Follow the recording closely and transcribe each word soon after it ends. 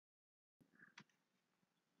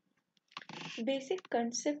Basic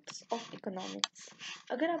concepts of economics.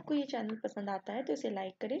 अगर आपको ये चैनल पसंद आता है तो इसे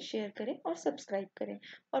लाइक करें, शेयर करें और सब्सक्राइब करें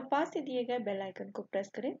और पास से दिए गए बेल आइकन को प्रेस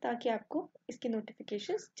करें ताकि आपको इसकी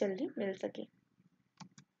नोटिफिकेशंस जल्दी मिल सके।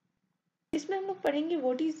 इसमें हम लोग पढ़ेंगे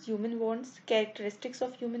what is human wants, characteristics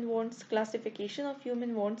of human wants, classification of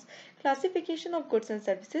human wants, classification of goods and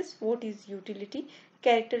services, what is utility,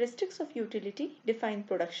 characteristics of utility, define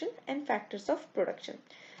production and factors of production.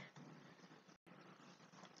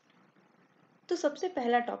 तो सबसे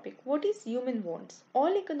पहला topic, what is human wants.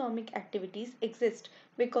 All economic activities exist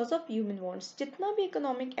because of human wants. जितना भी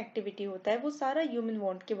economic activity होता है वो सारा human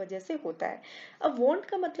want की वजह से होता है। अब वांट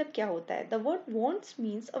का मतलब क्या होता है? The word wants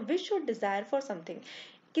means a wish और डिजायर फॉर समथिंग।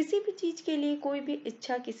 किसी भी चीज के लिए कोई भी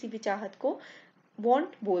इच्छा, किसी भी चाहत को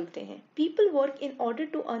want बोलते हैं। People work in order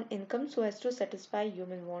to earn income so as to satisfy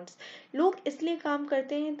human wants। लोग इसलिए काम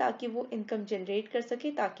करते हैं ताकि वो इनकम जनरेट कर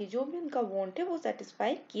सके, ताकि जो भी उनका वांट है वो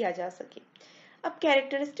सेटिस्फाई किया जा सके। अब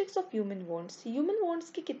characteristics of human wants. Human wants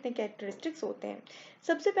के कितने कैरेक्टरिस्टिक्स होते हैं?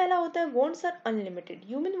 सबसे पहला होता है wants are unlimited.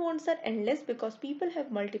 Human wants are endless because people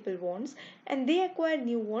have multiple wants and they acquire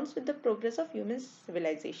new wants with the progress of human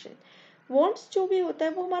civilisation. Wants जो भी होता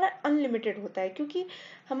है वो हमारा अनलिमिटेड होता है, क्योंकि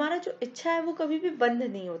हमारा जो इच्छा है वो कभी भी बंद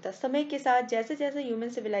नहीं होता। समय के साथ जैसे जैसे ह्यूमन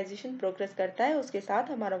सिविलाइजेशन प्रोग्रेस करता है उसके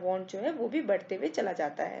साथ हमारा वांट जो है वो भी बढ़ते हुए चला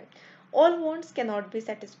जाता है। All wants cannot be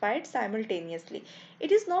satisfied simultaneously.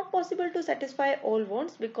 It is not possible to satisfy all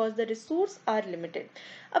wants because the resources are limited.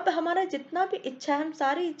 अब हमारा जितना भी इच्छा है हम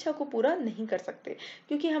सारी इच्छा को पूरा नहीं कर सकते,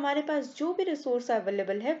 क्योंकि हमारे पास जो भी रिसोर्स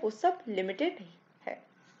अवेलेबल है वो सब लिमिटेड है।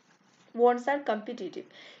 Wants are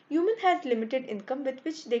competitive. Human has limited income with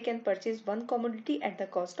which they can purchase one commodity at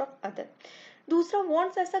the cost of other. दूसरा,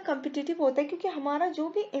 wants ऐसा competitive होता है क्योंकि हमारा जो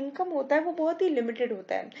भी इनकम होता है वो बहुत ही लिमिटेड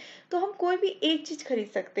होता है। तो हम कोई भी एक चीज खरीद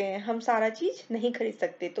सकते हैं, हम सारा चीज नहीं खरीद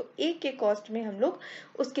सकते। तो एक के कॉस्ट में हम लोग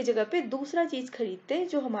उसकी जगह पे दूसरा चीज खरीदते हैं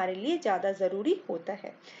जो हमारे लिए ज्यादा जरूरी होता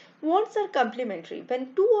है। Wants are complementary. When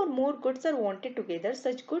two or more goods are wanted together,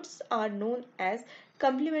 such goods are known as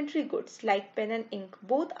complementary goods like pen and ink.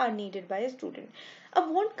 Both are needed by a student.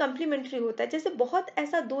 अब want complementary होता है, जैसे बहुत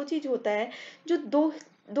ऐसा दो चीज होता है जो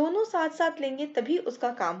दोनों साथ साथ लेंगे तभी उसका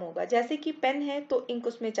काम होगा। जैसे कि पेन है तो इंक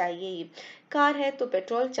उसमें चाहिए ही, कार है तो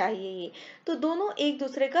पेट्रोल चाहिए ही। तो दोनों एक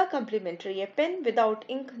दूसरे का कम्प्लीमेंट्री है। पेन विदाउट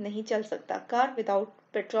इंक नहीं चल सकता, कार विदाउट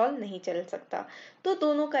पेट्रोल नहीं चल सकता। तो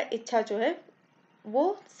दोनों का इच्छा जो है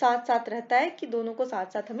वो साथ साथ रहता है कि दोनों को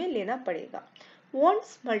साथ साथ हमें लेना पड़ेगा। Wants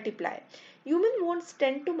multiply. Human wants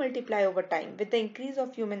tend to multiply over time. With the increase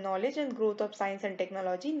of human knowledge and growth of science and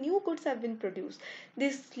technology, new goods have been produced.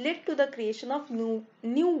 This led to the creation of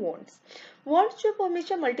new wants. Wants जो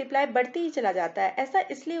हमेशा multiply बढ़ते ही चला जाता है। ऐसा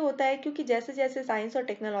इसलिए होता है क्योंकि जैसे जैसे साइंस और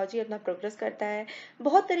टेक्नोलॉजी अपना प्रोग्रेस करता है,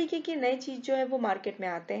 बहुत तरीके की नई चीज जो है वो मार्केट में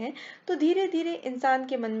आते हैं, तो धीरे धीरे इंसान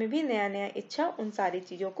के मन में भी नया नया इच्छा उन सारी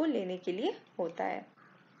चीजों को लेने के लिए होता है।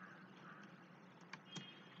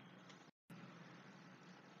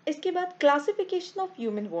 इसके बाद classification of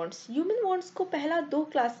human wants. Human wants को पहला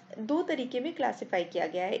दो तरीके में क्लासिफाई किया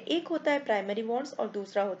गया है। एक होता है प्राइमरी वांट्स और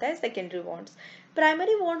दूसरा होता है सेकेंडरी वांट्स।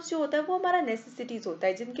 प्राइमरी वांट्स जो होता है वो हमारा नेसेसिटीज होता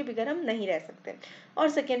है, जिनके बगैर हम नहीं रह सकते। और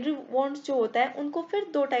सेकेंडरी वांट्स जो होता है उनको फिर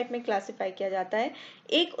दो टाइप में क्लासिफाई किया जाता है।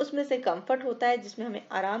 एक उसमें से कंफर्ट होता है जिसमें हमें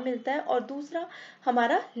आराम मिलता है, और दूसरा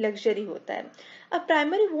हमारा लग्जरी होता है। अब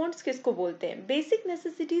प्राइमरी वांट्स किसको बोलते हैं? Basic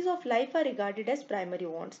necessities of life are regarded as primary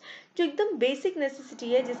wants. जो एकदम बेसिक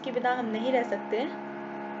नेसेसिटी है जिसके बिना हम नहीं रह सकते,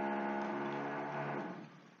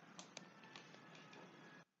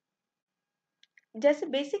 जैसे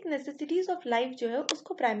बेसिक नेसेसिटीज ऑफ लाइफ जो है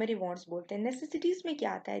उसको प्राइमरी वांट्स बोलते हैं। नेसेसिटीज में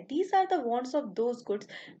क्या आता है? These are the wants of those goods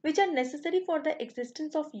which are necessary for the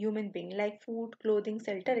existence of human being like food, clothing,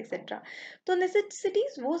 shelter etcetera. तो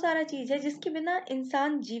नेसेसिटीज वो सारा चीज है जिसके बिना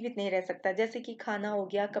इंसान जीवित नहीं रह सकता, जैसे कि खाना हो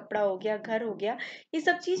गया, कपड़ा हो गया, घर हो गया। ये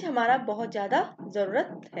सब चीज हमारा बहुत ज्यादा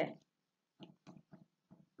जरूरत है।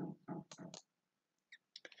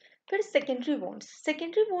 फिर secondary wants.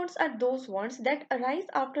 Secondary wants are those wants that arise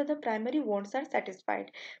after the primary wants are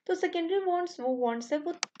satisfied. तो सेकेंडरी वांट्स वो वांट्स है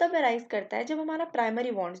वो तब अराइज करता है जब हमारा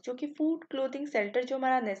प्राइमरी वांट्स जो कि फूड, क्लोथिंग, शेल्टर जो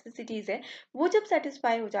हमारा नेसेसिटीज है वो जब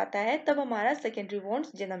सेटिस्फाई हो जाता है तब हमारा सेकेंडरी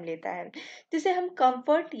वांट्स जन्म लेता है, जिसे हम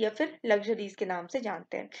कंफर्ट या फिर लग्जरीज के नाम से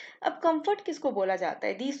जानते हैं। अब कंफर्ट किसको बोला जाता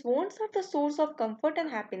है? These wants are the source of comfort and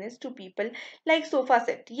happiness to people like sofa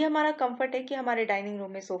set. ये हमारा कंफर्ट है कि हमारे डाइनिंग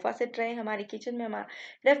रूम में सोफा सेट रहे, हमारे किचन में हमारा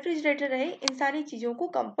रेफ्रिजरेटर रहे। इन सारी चीजों को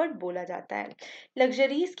कंफर्ट बोला जाता है।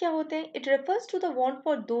 लग्जरीज क्या होते हैं? It refers to the want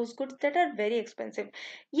for those goods that are very expensive.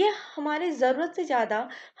 ये हमारे जरूरत से ज्यादा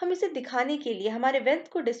हम इसे दिखाने के लिए, हमारे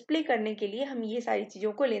वेल्थ को डिस्प्ले करने के लिए हम ये सारी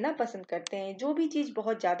चीजों को लेना पसंद करते हैं, जो भी चीज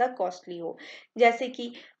बहुत ज्यादा कॉस्टली हो। जैसे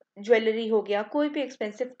कि ज्वेलरी हो गया, कोई भी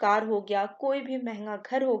एक्सपेंसिव कार हो गया, कोई भी महंगा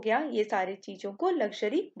घर हो गया, ये सारी चीजों को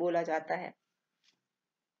लग्जरी बोला जाता है।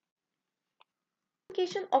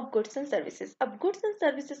 Classification of goods and services. अब गुड्स एंड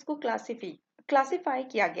सर्विसेज को क्लासिफाई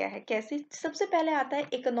किया गया है कैसे? सबसे पहले आता है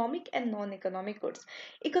economic and non economic goods.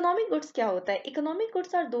 Economic goods क्या होता है? Economic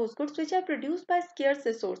goods are those goods which are produced by scarce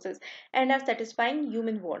resources and are satisfying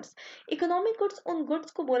human wants. Economic goods उन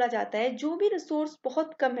गुड्स को बोला जाता है जो भी रिसोर्स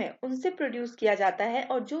बहुत कम है उनसे प्रोड्यूस किया जाता है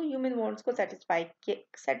और जो ह्यूमन वांट्स को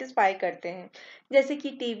सेटिस्फाई करते हैं, जैसे कि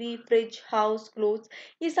टीवी, फ्रिज, हाउस, क्लोथ्स,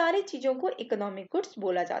 ये सारी चीजों को इकोनॉमिक गुड्स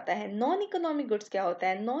बोला जाता है। नॉन इकोनॉमिक गुड्स क्या होता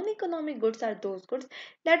है? Non economic goods are those goods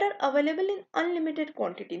that are available in unlimited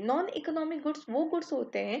quantity. Non economic goods वो गुड्स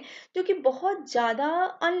होते हैं जो कि बहुत ज्यादा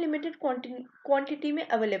अनलिमिटेड क्वांटिटी में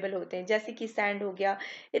अवेलेबल होते हैं, जैसे कि सैंड हो गया,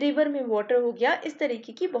 रिवर में वाटर हो गया, इस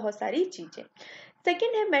तरीके की बहुत सारी चीजें।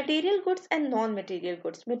 Second है material goods and non-material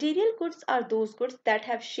goods. Material goods are those goods that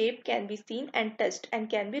have shape, can be seen and touched and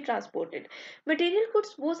can be transported. Material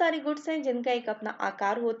goods वो सारे goods हैं जिनका एक अपना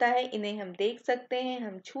आकार होता है, इन्हें हम देख सकते हैं,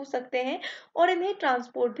 हम छू सकते हैं और इन्हें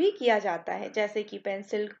ट्रांसपोर्ट भी किया जाता है, जैसे कि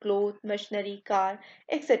pencil, cloth, machinery, car,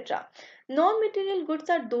 etcetera. Non material goods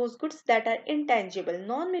are those goods that are intangible.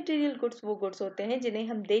 Non material goods वो गुड्स होते हैं जिन्हें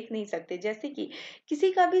हम देख नहीं सकते, जैसे कि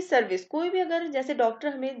किसी का भी सर्विस, कोई भी अगर जैसे डॉक्टर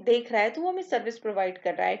हमें देख रहा है तो वो हमें सर्विस प्रोवाइड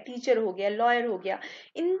कर रहा है, टीचर हो गया, लॉयर हो गया,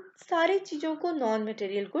 इन सारी चीजों को नॉन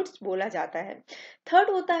मटेरियल गुड्स बोला जाता है। थर्ड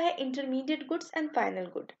होता है intermediate goods and final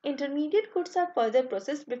good. Intermediate goods are further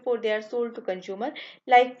process before they are sold to consumer,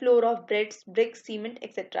 like floor of breads, BRICS, cement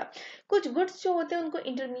etcetera. कुछ गुड्स जो होते हैं उनको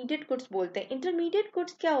इंटरमीडिएट गुड्स बोलते हैं। इंटरमीडिएट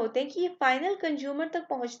गुड्स क्या होते हैं कि ये फाइनल कंज्यूमर तक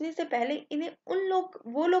पहुंचने से पहले इन्हें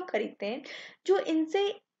वो लोग खरीदते हैं जो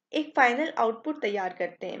इनसे एक फाइनल आउटपुट तैयार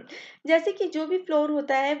करते हैं। जैसे कि जो भी फ्लोर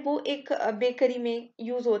होता है वो एक बेकरी में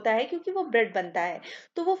यूज होता है क्योंकि वो ब्रेड बनता है,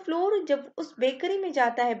 तो वो फ्लोर जब उस बेकरी में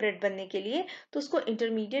जाता है ब्रेड बनने के लिए तो उसको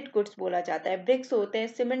इंटरमीडिएट गुड्स बोला जाता है। ब्रिक्स होते हैं,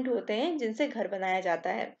 सीमेंट होते हैं जिनसे घर बनाया जाता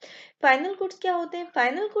है। फाइनल गुड्स क्या होते हैं?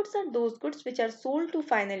 Final goods are those goods which are sold to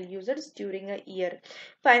final users during a year.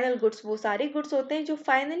 Final goods वो सारे गुड्स होते हैं जो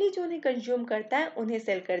फाइनली जो उन्हें कंज्यूम करता है उन्हें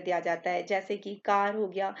सेल कर दिया जाता है, जैसे कि कार हो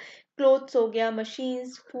गया, क्लोथ्स हो गया,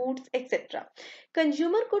 machines, foods etcetera.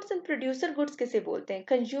 Consumer goods and producer goods किसे बोलते हैं?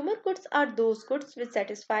 Consumer goods are those goods which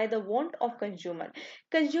satisfy the want of consumer.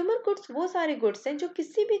 Consumer goods वो सारे गुड्स हैं जो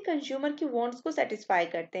किसी भी कंज्यूमर की वांट्स को सेटिस्फाई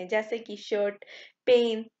करते हैं, जैसे कि shirt,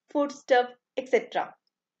 pen, food stuff etcetera.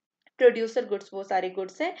 Producer goods वो सारे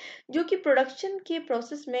गुड्स हैं जो कि प्रोडक्शन के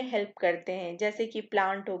प्रोसेस में हेल्प करते हैं, जैसे कि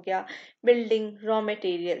प्लांट हो गया, building, raw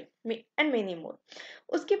material and many more.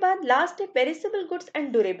 उसके बाद लास्ट है perishable goods and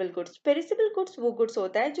durable goods. Perishable goods वो गुड्स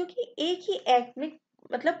होता है जो कि एक ही एक्ट में,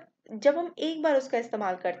 मतलब जब हम एक बार उसका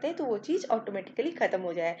इस्तेमाल करते हैं तो वो चीज ऑटोमेटिकली खत्म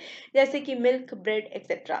हो जाए, जैसे कि मिल्क, ब्रेड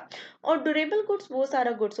एक्सेट्रा। और ड्यूरेबल गुड्स वो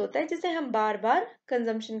सारा गुड्स होता है जिसे हम बार बार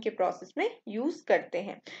कंजम्पशन के प्रोसेस में यूज करते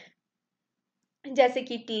हैं, जैसे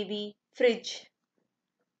कि टीवी, फ्रिज।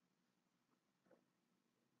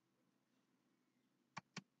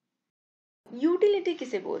 यूटिलिटी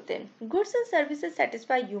किसे बोलते हैं? Goods and services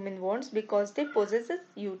satisfy human wants because they possesses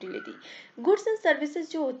utility. Goods and services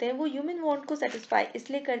जो होते हैं वो ह्यूमन वांट को सेटिस्फाई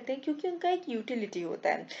इसलिए करते हैं क्योंकि उनका एक यूटिलिटी होता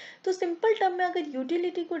है। तो सिंपल टर्म में अगर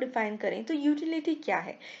यूटिलिटी को डिफाइन करें तो यूटिलिटी क्या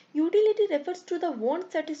है? Utility refers to the want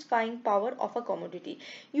satisfying power of a commodity.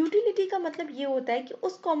 Utility का मतलब ये होता है कि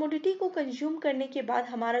उस कमोडिटी को कंज्यूम करने के बाद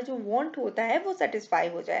हमारा जो वांट होता है वो सेटिस्फाई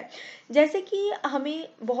हो जाए। जैसे कि हमें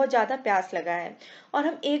बहुत ज़्यादा प्यास लगा है और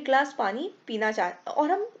हम एक ग्लास पानी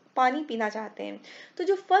पीना चाहते हैं, तो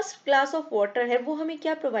जो फर्स्ट ग्लास ऑफ वाटर है वो हमें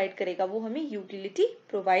क्या प्रोवाइड करेगा? वो हमें यूटिलिटी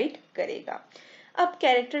प्रोवाइड करेगा। अब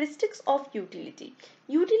characteristics of utility.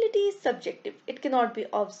 Utility is subjective, it can not be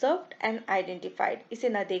observed and identified. इसे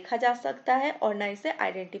ना देखा जा सकता है और ना इसे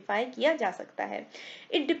आइडेंटिफाई किया जा सकता है।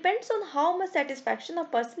 It depends on how much satisfaction a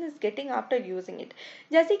person is getting after using it.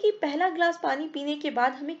 जैसे कि पहला ग्लास पानी पीने के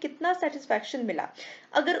बाद हमें कितना सेटिस्फैक्शन मिला,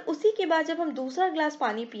 अगर उसी के बाद जब हम दूसरा ग्लास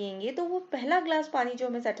पानी पिएंगे तो वो पहला ग्लास पानी जो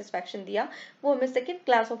हमें सेटिस्फैक्शन दिया वो हमें second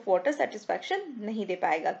glass of water satisfaction नहीं दे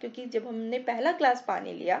पाएगा, क्योंकि जब हमने पहला ग्लास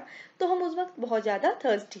पानी लिया तो हम उस वक्त बहुत ज़्यादा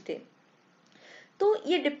थर्स्टी थे। तो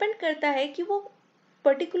ये डिपेंड करता है कि वो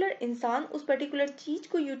पर्टिकुलर इंसान उस पर्टिकुलर चीज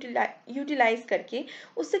को यूटिलाइज करके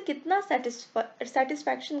उससे कितना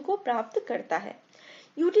सेटिस्फैक्शन को प्राप्त करता है।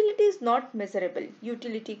 Utility is not measurable.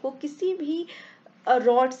 Utility को किसी भी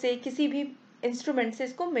रॉड से, किसी भी इंस्ट्रूमेंट से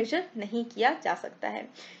इसको मेजर नहीं किया जा सकता है।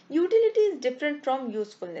 Utility is different from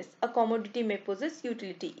usefulness. A commodity में poses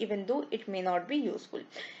utility even though it may not be useful.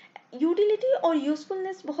 Utility और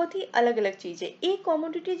यूजफुलनेस बहुत ही अलग अलग चीज है। एक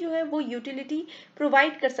कमोडिटी जो है वो यूटिलिटी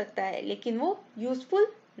प्रोवाइड कर सकता है लेकिन वो यूजफुल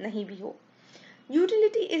नहीं भी हो।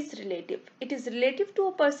 Utility is relative. It is relative to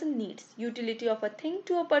a person's needs. Utility of a thing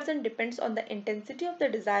to a person depends on the intensity of the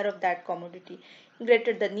desire of that commodity.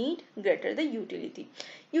 Greater the need, greater the utility.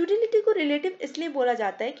 Utility को relative इसलिए बोला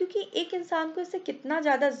जाता है क्योंकि एक इंसान को इससे कितना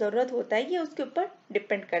ज़्यादा ज़रूरत होता है ये उसके ऊपर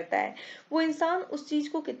डिपेंड करता है। वो इंसान उस चीज़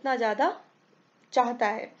को कितना ज़्यादा चाहता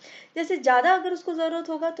है। जैसे ज़्यादा अगर उसको ज़रूरत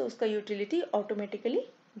होगा तो उसका यूटिलिटी ऑटोमेटिकली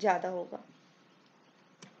ज़्यादा होगा।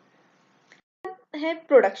 है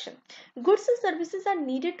production. Goods and services are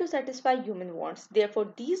needed to satisfy human wants, therefore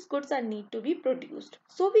these goods are need to be produced,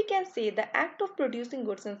 so we can say the act of producing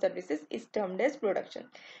goods and services is termed as production.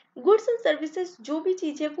 Goods and services जो भी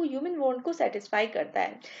चीज है वो human want को satisfy करता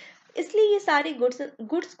है, इसलिए ये सारे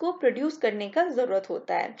गुड्स को प्रोड्यूस करने का जरूरत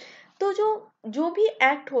होता है। तो जो भी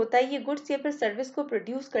एक्ट होता है ये गुड्स या फिर सर्विस को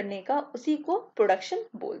प्रोड्यूस करने का, उसी को प्रोडक्शन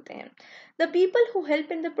बोलते हैं। The people who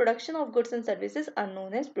help in the production of goods and services are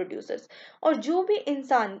known as producers. और जो भी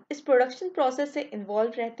इंसान इस प्रोडक्शन प्रोसेस से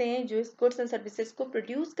इन्वॉल्व रहते हैं, जो इस गुड्स एंड सर्विसेज को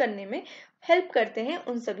प्रोड्यूस करने में हेल्प करते हैं,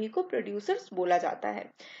 उन सभी को प्रोड्यूसर्स बोला जाता है।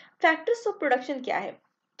 फैक्टर्स ऑफ प्रोडक्शन क्या है?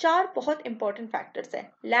 4 बहुत इंपॉर्टेंट फैक्टर्स है: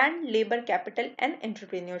 land, labour, capital and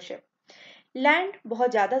entrepreneurship. Land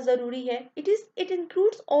बहुत ज्यादा जरूरी है। It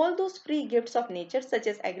includes all those free gifts of nature such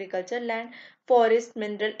as agriculture land, forest,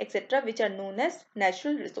 mineral etcetera which are known as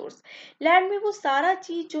natural resource. Land में वो सारा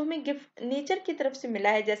चीज जो हमें गिफ्ट नेचर की तरफ से मिला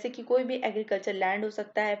है, जैसे कि कोई भी एग्रीकल्चर लैंड हो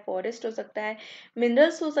सकता है, फॉरेस्ट हो सकता है,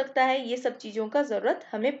 मिनरल्स हो सकता है, ये सब चीजों का जरूरत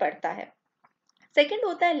हमें पड़ता है। सेकेंड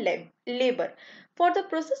होता है labour. For the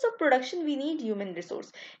process of production we need human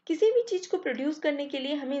resource. किसी भी चीज को प्रोड्यूस करने के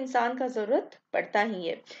लिए हमें इंसान का जरूरत पड़ता ही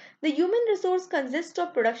है। The human resource consist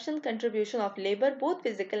of production contribution of labour, both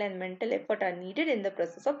physical and mental effort are needed in the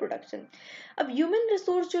process of production. अब ह्यूमन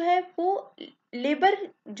रिसोर्स जो है वो लेबर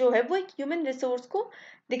जो है वो एक ह्यूमन रिसोर्स को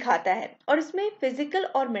दिखाता है, और इसमें फिजिकल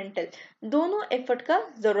और मेंटल दोनों एफर्ट का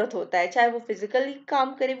जरूरत होता है, चाहे वो फिजिकली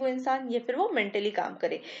काम करे वो इंसान या फिर वो मेंटली काम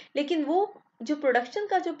करे, लेकिन वो जो प्रोडक्शन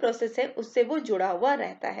का जो प्रोसेस है उससे वो जुड़ा हुआ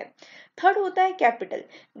रहता है। थर्ड होता है capital.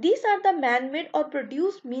 These are the man made और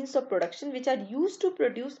produce means of production which are use to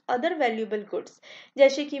produce other valuable goods,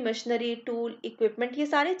 जैसे कि मशीनरी, टूल, इक्विपमेंट, ये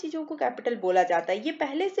सारी चीजों को कैपिटल बोला जाता है। ये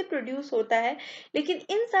पहले से प्रोड्यूस होता है, लेकिन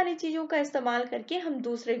इन सारी चीजों का इस्तेमाल करके हम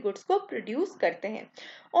दूसरे गुड्स को प्रोड्यूस करते हैं।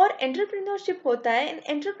 और एंटरप्रेन्योरशिप होता है, an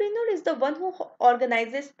entrepreneur is the one who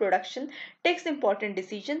organises production, takes important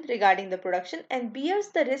decision regarding the production and bears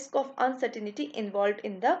the risk of uncertainty involved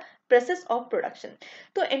in the process of production।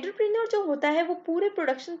 तो एंटरप्रेन्योर जो होता है वो पूरे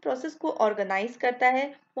प्रोडक्शन प्रोसेस को ऑर्गेनाइज करता है,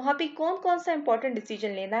 वहां पे कौन कौन सा इंपॉर्टेंट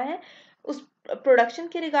डिसीजन लेना है उस प्रोडक्शन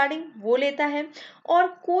के रिगार्डिंग वो लेता है, और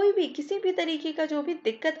कोई भी किसी भी तरीके का जो भी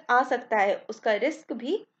दिक्कत आ सकता है उसका रिस्क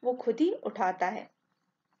भी वो खुद ही उठाता है।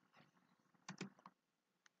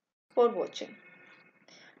 For watching.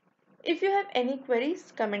 If you have any queries,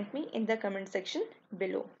 comment me in the comment section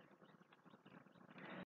below.